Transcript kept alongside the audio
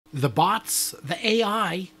the bots, the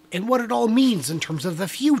AI, and what it all means in terms of the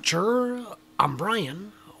future. I'm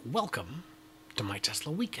Brian. Welcome to my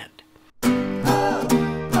Tesla weekend.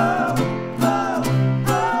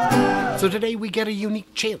 So today we get a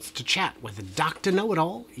unique chance to chat with a Dr.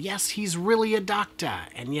 Know-It-All. Yes, he's really a doctor,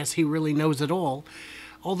 and yes, he really knows it all.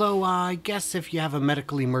 Although I guess if you have a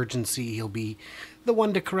medical emergency, he'll be the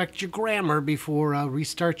one to correct your grammar before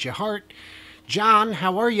restart your heart. John,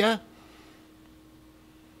 how are you?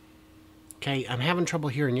 Okay, I'm having trouble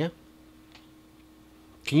hearing you.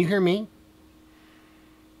 Can you hear me?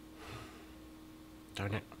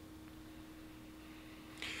 Darn it.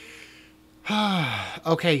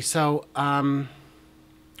 Okay, so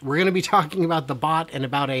we're going to be talking about the bot and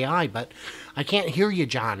about AI, but I can't hear you,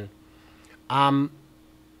 John.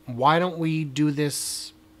 Why don't we do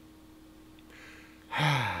this?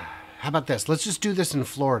 How about this? Let's just do this in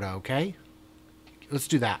Florida, okay? Let's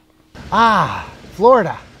do that.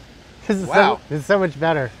 Florida. This is so much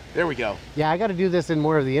better. There we go. Yeah, I got to do this in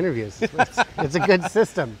more of the interviews. It's a good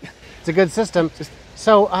system. It's a good system.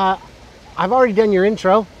 So I've already done your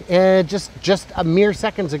intro just a mere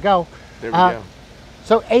seconds ago. There we go.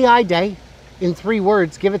 So AI Day, in 3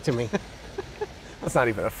 words, give it to me. That's not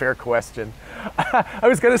even a fair question. I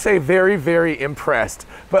was going to say very, very impressed,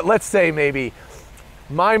 but let's say maybe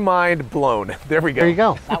my mind blown. There we go. There you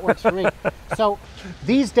go. That works for me. So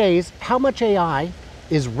these days, how much AI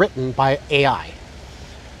is written by AI?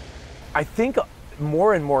 I think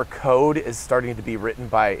more and more code is starting to be written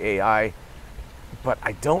by AI, but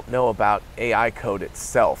I don't know about AI code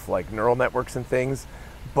itself, like neural networks and things.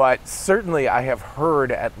 But certainly I have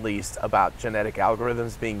heard at least about genetic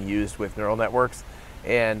algorithms being used with neural networks,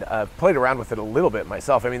 and played around with it a little bit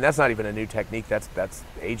myself. I mean, that's not even a new technique. That's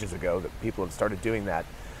ages ago that people have started doing that.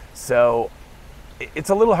 So it's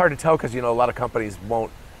a little hard to tell because, you know, a lot of companies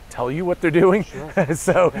won't tell you what they're doing. Sure.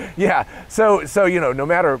 So no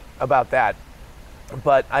matter about that.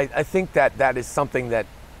 But I think that is something that,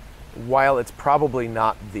 while it's probably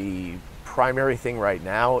not the primary thing right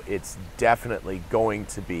now, it's definitely going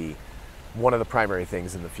to be one of the primary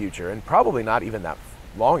things in the future, and probably not even that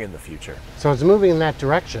long in the future. So it's moving in that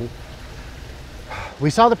direction. We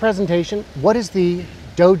saw the presentation. What is the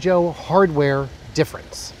DOJO hardware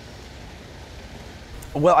difference?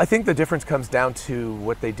 Well, I think the difference comes down to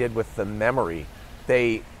what they did with the memory.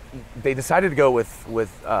 They decided to go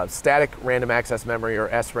with static random access memory, or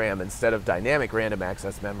SRAM, instead of dynamic random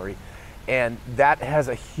access memory. And that has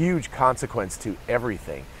a huge consequence to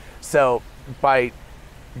everything. So by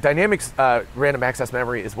dynamics, random access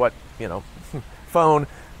memory is what, you know, phone,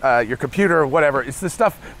 your computer, whatever. It's the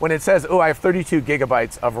stuff, when it says, oh, I have 32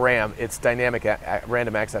 gigabytes of RAM, it's dynamic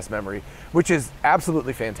random access memory, which is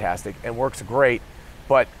absolutely fantastic and works great,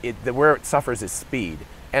 but where it suffers is speed.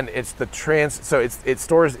 And it's the so it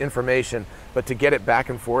stores information, but to get it back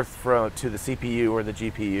and forth to the CPU or the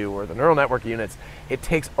GPU or the neural network units, it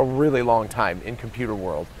takes a really long time in computer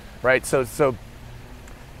world, right? So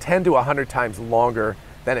 10 to 100 times longer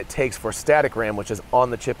than it takes for static RAM, which is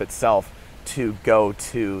on the chip itself, to go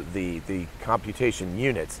to the computation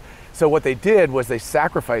units. So what they did was they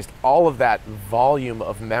sacrificed all of that volume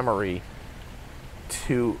of memory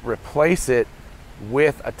to replace it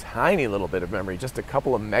with a tiny little bit of memory, just a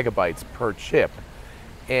couple of megabytes per chip,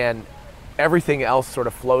 and everything else sort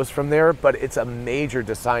of flows from there. But it's a major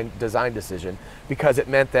design decision, because it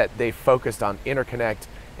meant that they focused on interconnect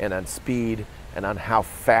and on speed and on how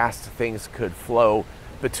fast things could flow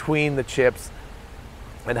between the chips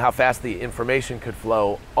and how fast the information could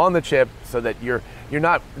flow on the chip, so that you're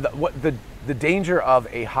not, the danger of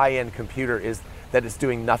a high-end computer is that it's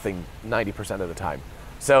doing nothing 90% of the time.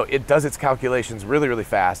 So it does its calculations really, really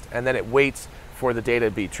fast, and then it waits for the data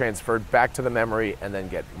to be transferred back to the memory, and then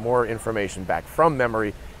get more information back from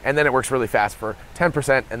memory, and then it works really fast for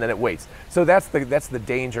 10%, and then it waits. So that's the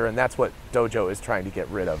danger, and that's what DOJO is trying to get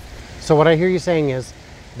rid of. So what I hear you saying is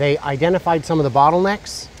they identified some of the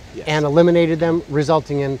bottlenecks. Yes. And eliminated them,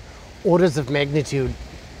 resulting in orders of magnitude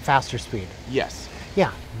faster speed. Yes.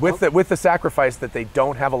 Yeah. With the sacrifice that they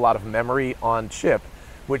don't have a lot of memory on chip,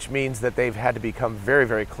 which means that they've had to become very,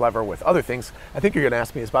 very clever with other things. I think you're going to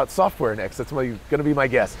ask me about software next. That's going to be my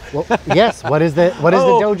guess. Well, yes. What is the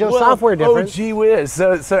DOJO software difference? Oh, gee whiz.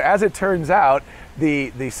 So as it turns out,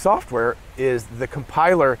 the software is, the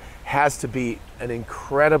compiler has to be an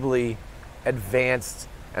incredibly advanced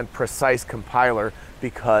and precise compiler,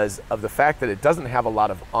 because of the fact that it doesn't have a lot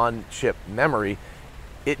of on-chip memory.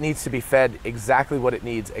 It needs to be fed exactly what it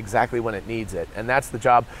needs, exactly when it needs it, and that's the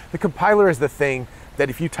job. The compiler is the thing that,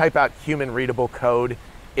 if you type out human readable code,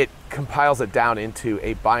 it compiles it down into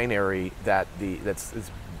a binary that's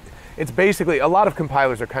It's basically, a lot of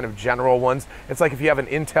compilers are kind of general ones. It's like if you have an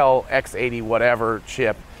Intel X80 whatever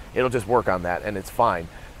chip, it'll just work on that and it's fine.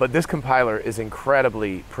 But this compiler is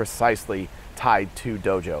incredibly precisely tied to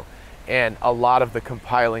DOJO. And a lot of the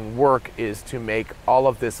compiling work is to make all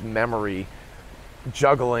of this memory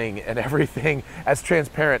juggling and everything as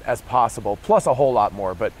transparent as possible, plus a whole lot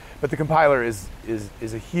more. But the compiler is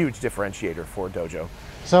a huge differentiator for DOJO.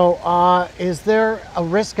 So is there a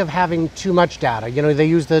risk of having too much data? You know, they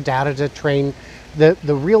use the data to train the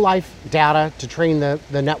real life data to train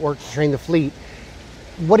the network, to train the fleet.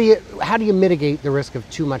 How do you mitigate the risk of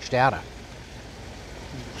too much data?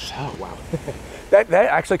 Oh, wow. that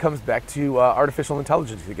actually comes back to artificial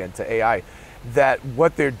intelligence again, to AI. That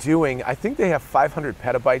what they're doing, I think they have 500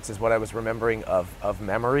 petabytes is what I was remembering of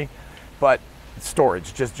memory, but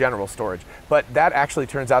storage, just general storage. But that actually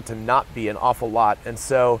turns out to not be an awful lot. And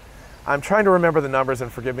so I'm trying to remember the numbers,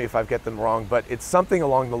 and forgive me if I get them wrong, but it's something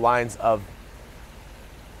along the lines of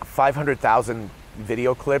 500,000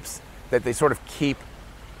 video clips that they sort of keep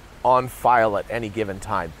on file at any given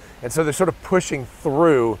time. And so they're sort of pushing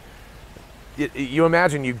through. You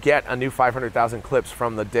imagine you get a new 500,000 clips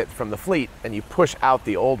from the fleet and you push out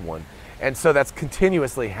the old one. And so that's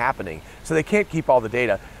continuously happening. So they can't keep all the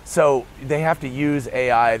data. So they have to use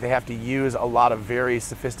AI, they have to use a lot of very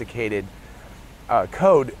sophisticated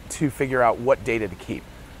code to figure out what data to keep.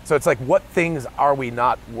 So it's like, what things are we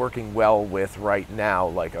not working well with right now?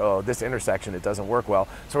 Like, oh, this intersection, it doesn't work well.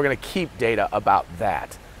 So we're gonna keep data about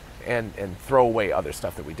that and throw away other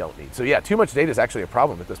stuff that we don't need. So yeah, too much data is actually a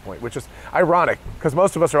problem at this point, which is ironic because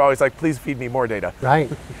most of us are always like, please feed me more data.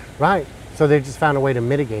 Right, right. So they just found a way to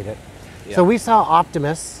mitigate it. Yeah. So we saw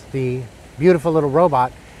Optimus, the beautiful little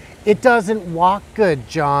robot. It doesn't walk good,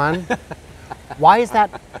 John. Why is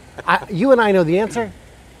that? You and I know the answer.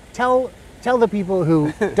 Tell the people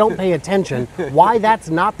who don't pay attention why that's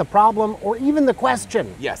not the problem or even the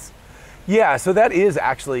question. Yes. Yeah, so that is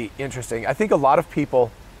actually interesting. I think a lot of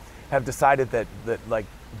people have decided that like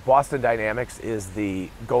Boston Dynamics is the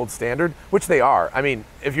gold standard, which they are. I mean,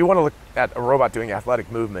 if you want to look at a robot doing athletic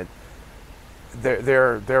movement,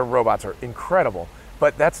 their robots are incredible,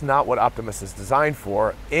 but that's not what Optimus is designed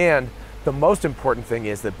for. And the most important thing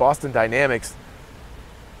is that Boston Dynamics,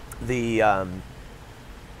 the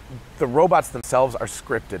robots themselves are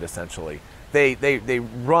scripted essentially. They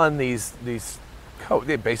run these code.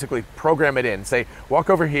 They basically program it in, say,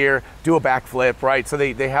 walk over here, do a backflip, right? So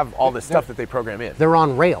they have all this stuff that they program in. They're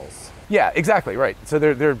on rails. Yeah, exactly, right. So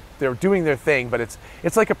they're doing their thing, but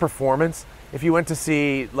it's like a performance. If you went to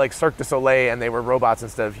see like Cirque du Soleil and they were robots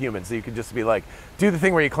instead of humans, so you could just be like, do the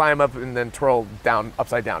thing where you climb up and then twirl down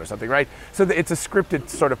upside down or something, right? So it's a scripted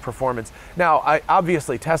sort of performance. Now,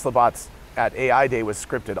 obviously Tesla Bots at AI Day was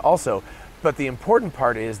scripted also, but the important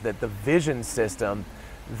part is that the vision system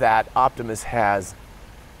that Optimus has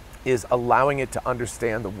is allowing it to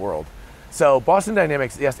understand the world. So Boston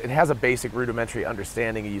Dynamics, yes, it has a basic rudimentary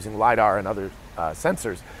understanding of using LiDAR and other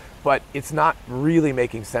sensors, but it's not really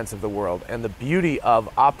making sense of the world. And the beauty of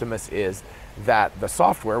Optimus is that the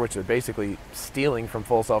software, which is basically stealing from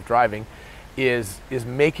full self-driving, is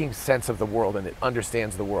making sense of the world, and it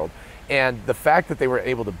understands the world. And the fact that they were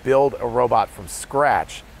able to build a robot from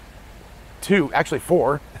scratch, actually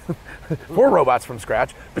four robots from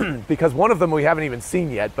scratch, because one of them we haven't even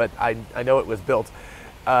seen yet, but I know it was built.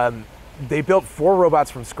 They built 4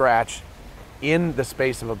 robots from scratch in the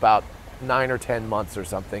space of about 9 or 10 months or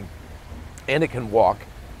something, and it can walk,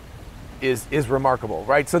 is remarkable,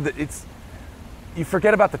 right? So that you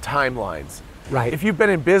forget about the timelines. Right. If you've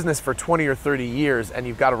been in business for 20 or 30 years and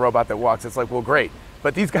you've got a robot that walks, it's like, well, great.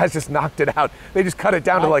 But these guys just knocked it out. They just cut it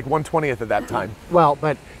down to like 1/20th of that time. Well,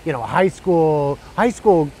 but you know, high school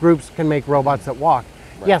groups can make robots that walk.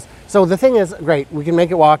 Right. Yes. So the thing is, great, we can make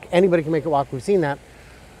it walk. Anybody can make it walk. We've seen that.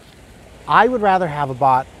 I would rather have a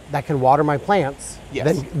bot that can water my plants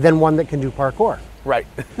than one that can do parkour. Right.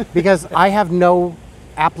 Because I have no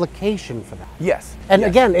application for that. Yes. And yes.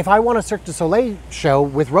 again, if I want a Cirque du Soleil show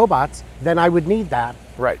with robots, then I would need that.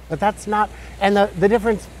 Right. But that's not, and a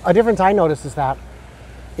difference I noticed is that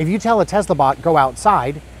if you tell a Tesla bot go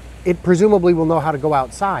outside, it presumably will know how to go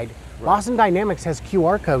outside. Right. Boston Dynamics has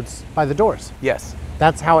QR codes by the doors. Yes.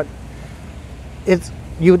 That's how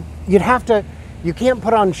you'd have to, you can't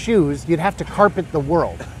put on shoes, you'd have to carpet the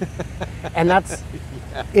world. And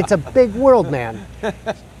it's a big world, man.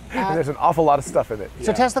 And there's an awful lot of stuff in it.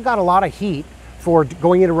 So Tesla got a lot of heat for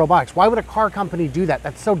going into robotics. Why would a car company do that?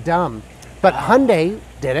 That's so dumb. But Hyundai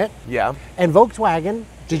did it. Yeah. And Volkswagen,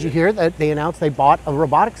 did you hear that they announced they bought a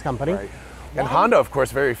robotics company? Right. And Honda, of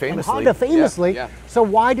course, very famously. And Honda famously. Yeah. So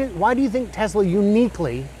why do you think Tesla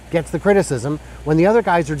uniquely gets the criticism when the other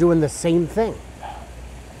guys are doing the same thing,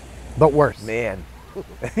 but worse. Man.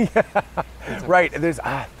 Yeah. Right. There's.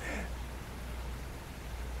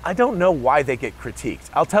 I don't know why they get critiqued.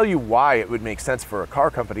 I'll tell you why it would make sense for a car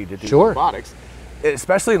company to do robotics,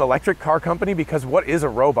 especially an electric car company, because what is a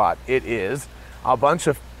robot? It is a bunch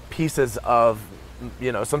of pieces of,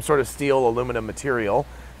 some sort of steel, aluminum material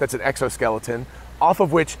that's an exoskeleton, off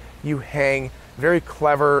of which you hang very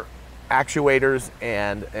clever actuators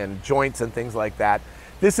and joints and things like that.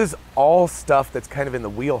 This is all stuff that's kind of in the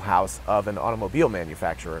wheelhouse of an automobile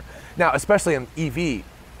manufacturer. Now, especially an EV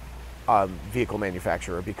vehicle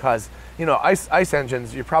manufacturer, because ice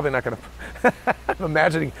engines, you're probably not going to. I'm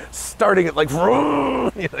imagining starting it like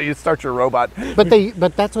you start your robot. But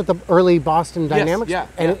that's what the early Boston Dynamics. Yes,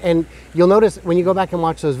 and you'll notice when you go back and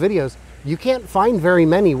watch those videos, you can't find very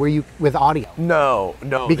many with audio. No,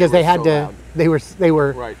 because they had to. Loud. They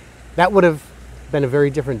were right. That would have been a very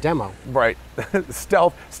different demo. Right.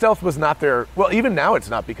 Stealth was not there. Well, even now it's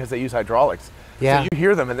not, because they use hydraulics. Yeah. So you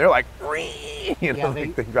hear them and they're like,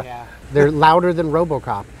 they're louder than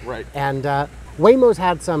RoboCop. Right. And Waymo's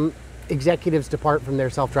had some executives depart from their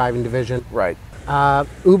self-driving division. Right.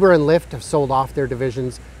 Uber and Lyft have sold off their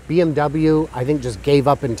divisions. BMW, I think, just gave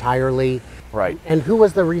up entirely. Right. And who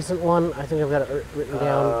was the recent one? I think I've got it written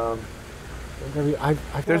down.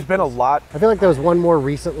 There's been a lot. I feel like there was one more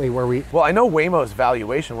recently where we. Well, I know Waymo's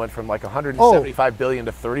valuation went from like 175 billion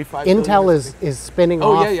to 35 billion. Intel is spinning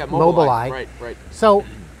off Mobileye. Right. So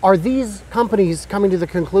are these companies coming to the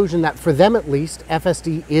conclusion that for them at least,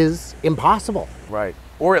 FSD is impossible? Right.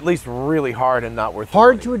 Or at least really hard and not worth the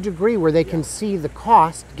hard money. to a degree where they can see the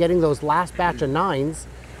cost getting those last batch of 9s.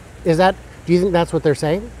 Do you think that's what they're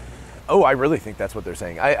saying? Oh, I really think that's what they're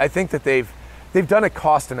saying. I think that they've done a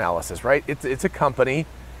cost analysis, right? It's a company,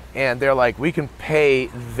 and they're like, we can pay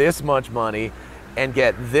this much money and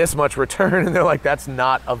get this much return, and they're like, that's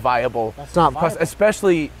not a viable. That's not viable.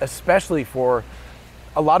 Especially for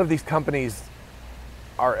a lot of these companies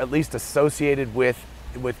are at least associated with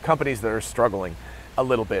companies that are struggling a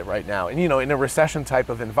little bit right now. And in a recession type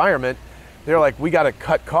of environment, they're like, we got to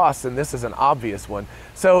cut costs, and this is an obvious one.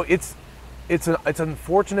 So it's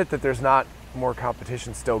unfortunate that there's not more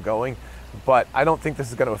competition still going. But I don't think this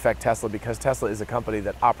is going to affect Tesla, because Tesla is a company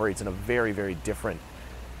that operates in a very, very different,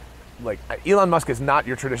 Elon Musk is not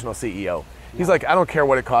your traditional CEO. He's like, I don't care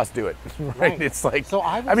what it costs, do it. Right? It's like, so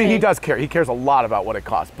he does care. He cares a lot about what it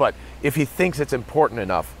costs. But if he thinks it's important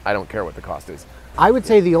enough, I don't care what the cost is. I would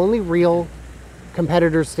say the only real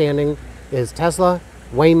competitors standing is Tesla,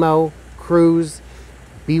 Waymo, Cruise,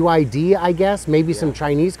 BYD, I guess, maybe some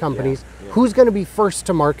Chinese companies. Yeah. Who's going to be first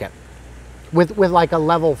to market with like a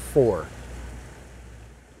level 4?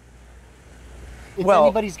 It's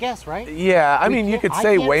anybody's guess, right? Yeah, I mean, you could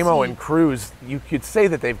say Waymo and Cruise, you could say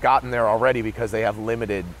that they've gotten there already because they have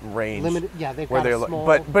limited range. They've got a small.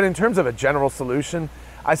 But in terms of a general solution,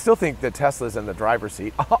 I still think that Tesla's in the driver's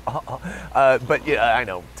seat. But yeah, I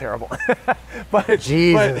know, terrible.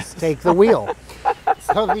 Take the wheel.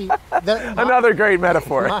 So another great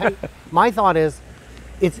metaphor. My thought is,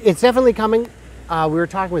 it's definitely coming. We were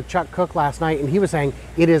talking with Chuck Cook last night, and he was saying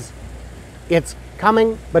it's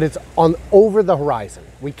coming, but it's over the horizon.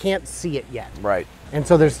 We can't see it yet. Right. And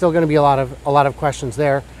so there's still going to be a lot of questions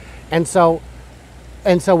there. And so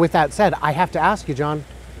with that said, I have to ask you, John,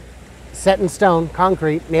 set in stone,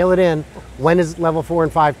 concrete, nail it in. When is level 4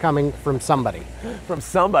 and 5 coming from somebody? From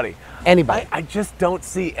somebody. Anybody. I just don't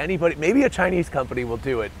see anybody. Maybe a Chinese company will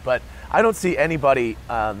do it, but I don't see anybody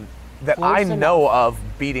that I know of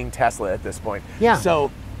beating Tesla at this point. Yeah.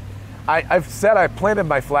 So I planted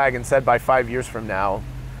my flag and said by 5 years from now,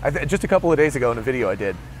 just a couple of days ago in a video I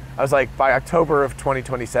did, I was like, by October of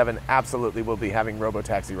 2027, absolutely we'll be having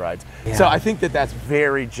robotaxi rides. Yeah. So I think that that's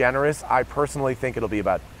very generous. I personally think it'll be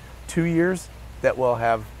about 2 years that we'll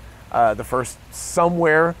have the first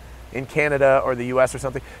somewhere in Canada or the US or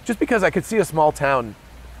something, just because I could see a small town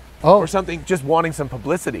or something just wanting some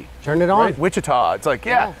publicity. Turn it on. Right? Wichita, it's like,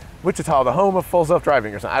 yeah. Wichita, the home of full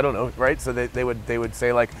self-driving or something. I don't know, right? So they would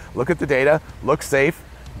say, like, look at the data, look safe,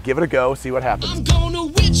 give it a go, see what happens. I'm going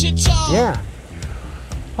to Wichita. Yeah.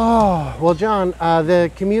 Oh, well, John,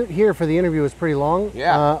 the commute here for the interview was pretty long.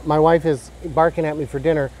 Yeah. My wife is barking at me for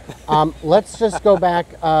dinner. Let's just go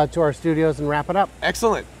back to our studios and wrap it up.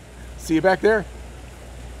 Excellent. See you back there.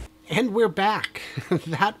 And we're back.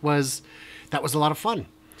 That was a lot of fun.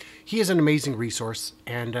 He is an amazing resource,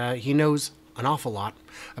 and he knows an awful lot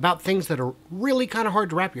about things that are really kind of hard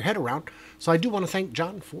to wrap your head around. So I do want to thank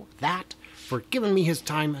John for that, for giving me his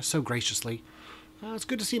time so graciously. It's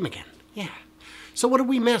good to see him again. Yeah. So what do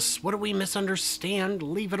we miss? What do we misunderstand?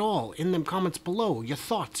 Leave it all in them comments below. Your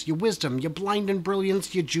thoughts, your wisdom, your blinding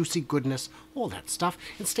brilliance, your juicy goodness, all that stuff.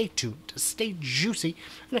 And stay tuned, stay juicy,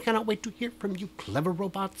 and I cannot wait to hear from you clever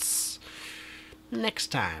robots next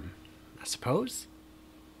time, I suppose.